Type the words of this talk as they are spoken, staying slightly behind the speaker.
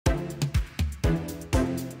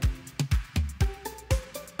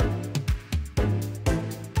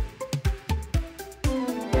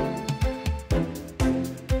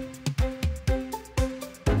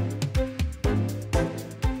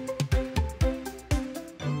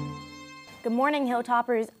Good morning,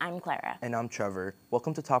 Hilltoppers. I'm Clara. And I'm Trevor.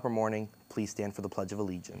 Welcome to Topper Morning. Please stand for the Pledge of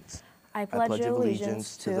Allegiance. I pledge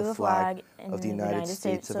allegiance to the flag of the United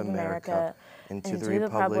States of America and to the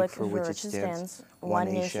republic for which it stands,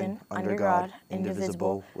 one nation, under God,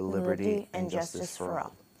 indivisible, with liberty and justice for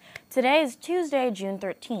all. Today is Tuesday, June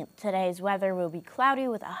 13th. Today's weather will be cloudy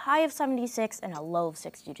with a high of 76 and a low of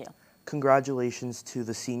 62. Congratulations to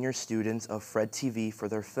the senior students of Fred TV for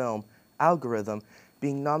their film, Algorithm,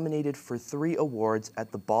 being nominated for 3 awards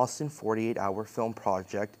at the Boston 48-Hour Film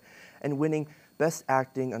Project and winning Best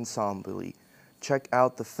Acting Ensemble. Check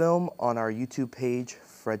out the film on our YouTube page,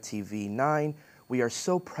 Fred TV 9. We are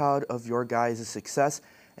so proud of your guys' success,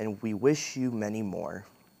 and we wish you many more.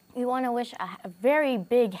 We want to wish a very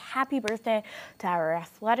big happy birthday to our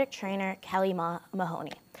athletic trainer, Kelly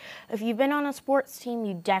Mahoney. If you've been on a sports team,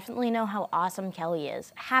 you definitely know how awesome Kelly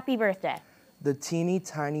is. Happy birthday. The Teeny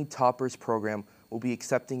Tiny Toppers program will be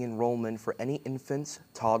accepting enrollment for any infants,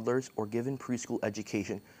 toddlers, or given preschool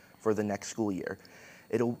education for the next school year.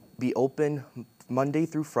 It'll be open Monday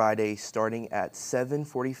through Friday starting at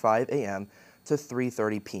 7:45 a.m. to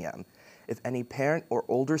 3:30 p.m. If any parent or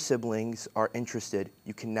older siblings are interested,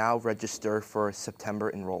 you can now register for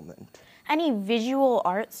September enrollment. Any visual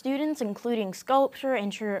art students, including sculpture,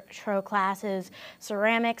 intro classes,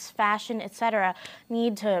 ceramics, fashion, etc.,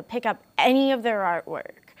 need to pick up any of their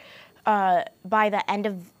artwork by the end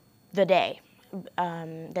of the day,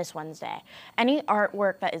 this Wednesday. Any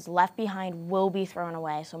artwork that is left behind will be thrown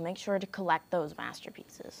away, so make sure to collect those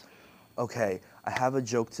masterpieces. Okay, I have a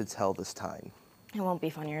joke to tell this time. It won't be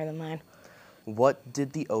funnier than mine. What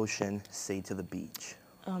did the ocean say to the beach?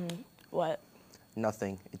 What?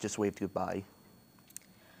 Nothing. It just waved goodbye.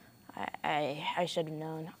 I should have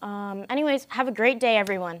known. Anyways, have a great day,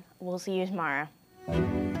 everyone. We'll see you tomorrow.